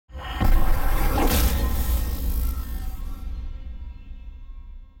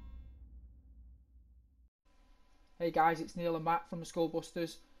Hey guys, it's Neil and Matt from the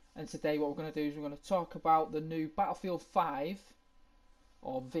Skullbusters, and today what we're going to do is we're going to talk about the new Battlefield 5,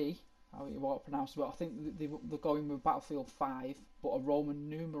 or V, how you want to pronounce it, but I think they're going with Battlefield 5, but a Roman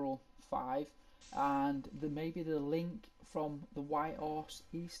numeral 5, and maybe the link from the White Horse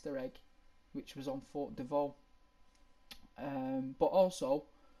Easter egg, which was on Fort De Faux. But also,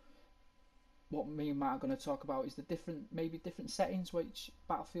 what me and Matt are going to talk about is the maybe different settings which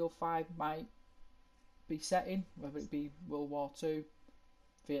Battlefield 5 might be set in, whether it be World War II,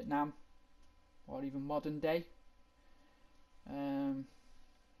 Vietnam, or even modern day.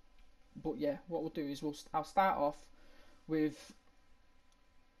 But yeah, what we'll do is I'll start off with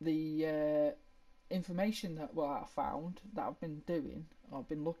the information that I found that I've been doing, or I've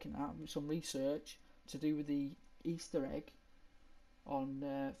been looking at with some research to do with the Easter egg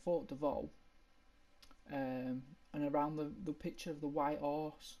on Fort De Faux, and around the picture of the White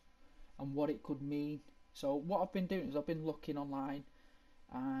Horse and what it could mean. So what I've been doing is I've been looking online,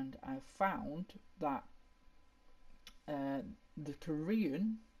 and I've found that the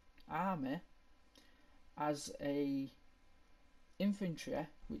Korean army has a infantry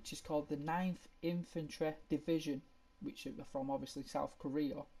which is called the 9th Infantry Division, which are from obviously South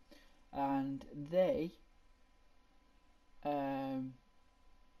Korea, and they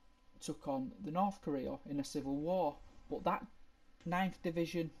took on the North Korea in a civil war. But that 9th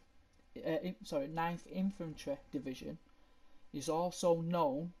Division, 9th Infantry Division is also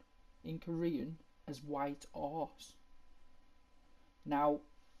known in Korean as White Horse. Now,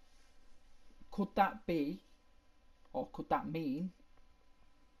 could that be, or could that mean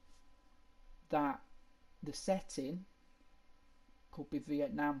that the setting could be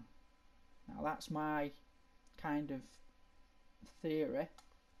Vietnam? Now that's my kind of theory,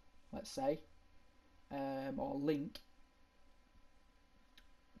 let's say, or link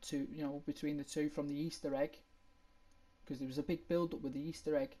to, between the two from the Easter egg, because there was a big build up with the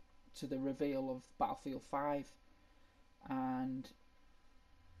Easter egg to the reveal of Battlefield 5, and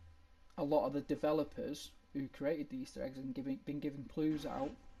a lot of the developers who created the Easter eggs and been giving clues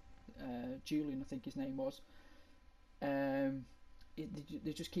out, Julian I think his name was,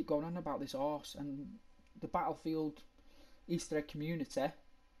 they just keep going on about this horse, and the Battlefield Easter egg community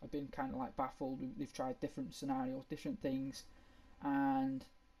have been kind of like baffled. They've tried different scenarios, different things, and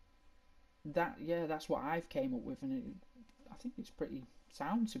that's what I've came up with, and I think it's pretty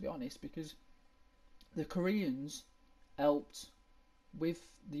sound, to be honest, because the Koreans helped with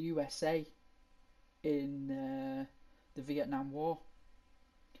the USA in the Vietnam War.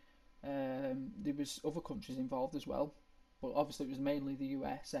 There was other countries involved as well, but obviously it was mainly the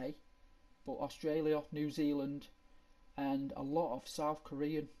USA, but Australia, New Zealand, and a lot of South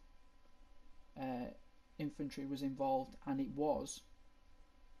Korean infantry was involved, and it was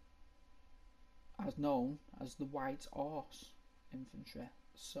as known as the White Horse infantry.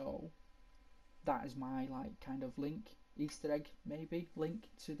 So that is my kind of link, Easter egg maybe link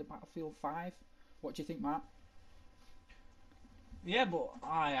to the Battlefield 5. What do you think, Matt? Yeah, but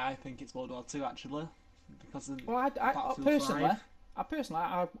I think it's World War Two actually, because of Well, I Battlefield personally,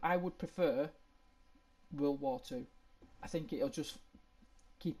 5. I would prefer World War Two. I think it'll just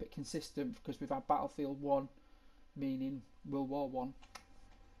keep it consistent, because we've had Battlefield 1 meaning World War 1,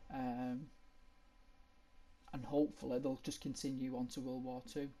 and hopefully they'll just continue on to World War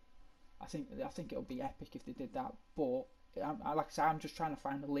 2. I think it'll be epic if they did that. But like I said, I'm just trying to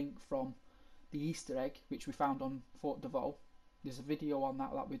find a link from the Easter egg which we found on Fort De Faux. There's a video on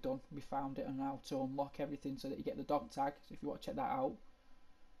that we've done. We found it, and how to unlock everything so that you get the dog tag. So if you want to check that out,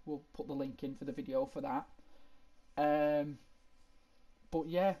 we'll put the link in for the video for that. But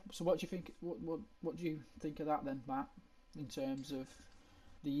yeah, so what do you think? What do you think of that then, Matt? In terms of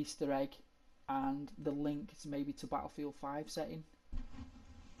the Easter egg and the link maybe to Battlefield 5 setting, Right,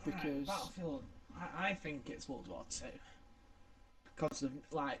 because Battlefield. I think it's World War Two because of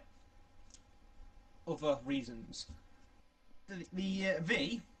other reasons. The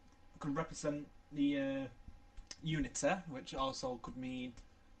V could represent the unity, which also could mean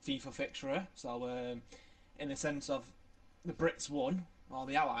V for victory. So, in the sense of the Brits won, or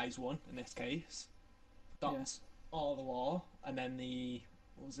the Allies won in this case, yeah, stopped all the war, and then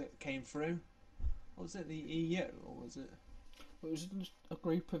what was it, came through? What was it, the EU, or was it? it was just a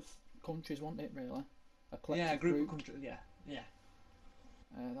group of countries, wasn't it? Really, a Yeah, a collective group of group countries. Yeah, yeah.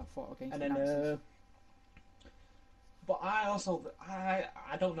 that fought against And the then, Nazis. but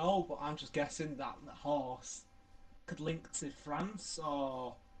I don't know, but I'm just guessing that the horse could link to France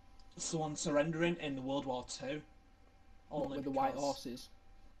or someone surrendering in the World War Two, What only with the white because horses?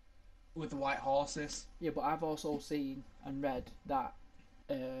 with the white horses. Yeah, but I've also seen and read that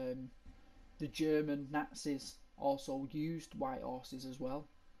the German Nazis also used white horses as well,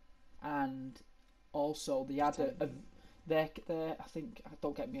 and also they had they're I think,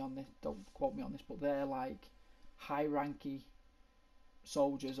 don't get me on this, don't quote me on this, but they're like high ranky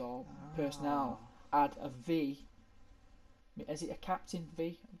soldiers or personnel had a V. Is it a captain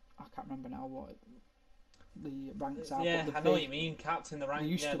V? I can't remember now what the ranks are. Yeah, but the I know V, what you mean. Captain the rank. they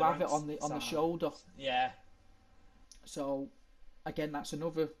used Yeah, to the have it ranks on the shoulder. Yeah. So again, that's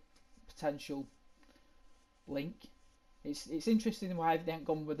another potential link. It's interesting why they ain't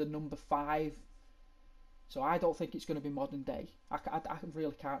gone with the number 5. So I don't think it's going to be modern day. I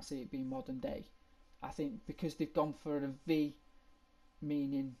really can't see it being modern day. I think because they've gone for a V,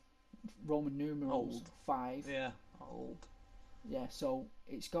 meaning Roman numerals Old. 5. Yeah, old. Yeah, so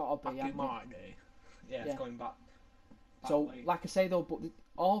it's got to be. Back in my day. Yeah, it's going back. So, way. like I say though, but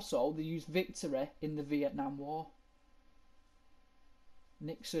also they used victory in the Vietnam War.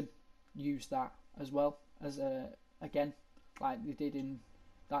 Nixon used that as well as again, like they did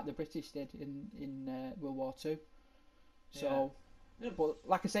like the British did in World War Two. So, but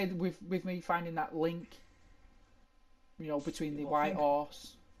like I say, with me finding that link, between the white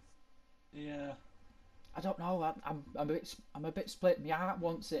horse. Yeah. I don't know. I'm a bit split. My heart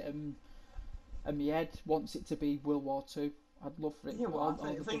wants it, and my head wants it to be World War Two. I'd love for it. Yeah, well,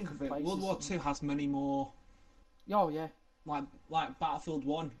 I think of it. World War Two has many more. Oh yeah. Like Battlefield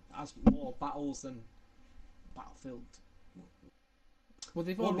 1 has more battles than Battlefield. Well,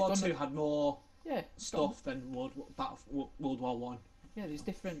 they've World War done Two had more yeah stuff than World War One. Yeah, there's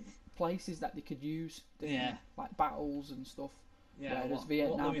different places that they could use. Yeah. Like battles and stuff. Yeah. Whereas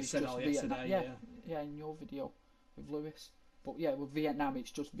Vietnam what Lewis is said just yesterday. Vietnam. Yeah, in your video with Lewis. But yeah, with Vietnam, it's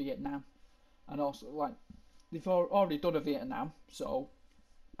just Vietnam. And also, like, they've already done a Vietnam, so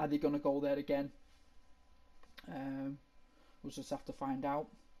are they going to go there again? We'll just have to find out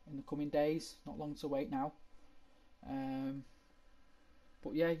in the coming days. Not long to wait now.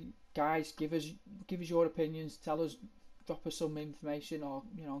 But yeah, guys, give us your opinions. Tell us, drop us some information, or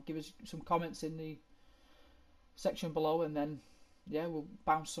give us some comments in the section below, and then we'll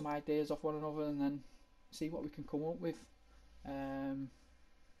bounce some ideas off one another, and then see what we can come up with. And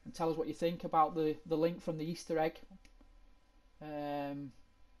tell us what you think about the link from the Easter egg.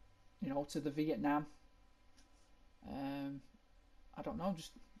 To the Vietnam. I don't know,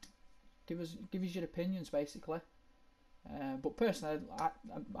 just give us your opinions basically. But personally,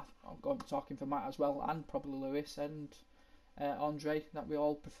 I'm going to talking for Matt as well, and probably Lewis and Andre, that we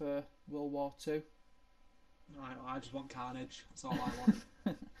all prefer World War Two. I just want carnage. That's all I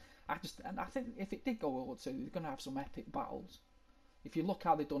want. I think if it did go World War Two, they're going to have some epic battles. If you look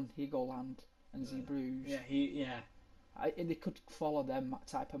how they done Heligoland and Zeebrugge, they could follow them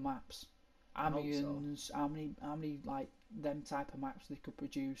type of maps. Amiens, how many like them type of maps they could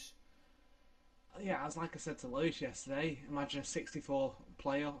produce. Yeah, as like I said to Lewis yesterday, imagine a 64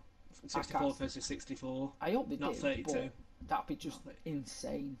 player, 64 versus 64. I hope they not did, 32. but that'd be just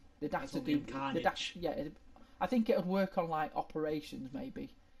insane. They'd have to do carnage. I think it would work on like operations maybe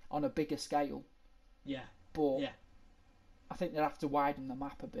on a bigger scale. Yeah. But I think they'd have to widen the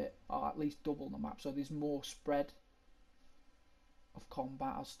map a bit, or at least double the map, so there's more spread of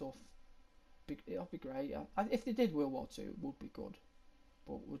combat and stuff. It'll be great. If they did World War Two, it would be good.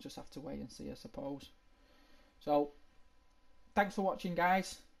 But we'll just have to wait and see, I suppose. So, thanks for watching,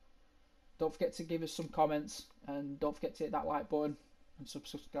 guys. Don't forget to give us some comments, and don't forget to hit that like button and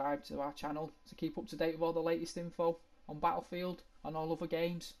subscribe to our channel to keep up to date with all the latest info on Battlefield and all other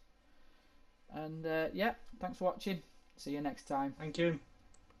games. And thanks for watching. See you next time. Thank you.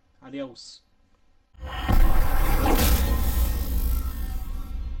 Adios.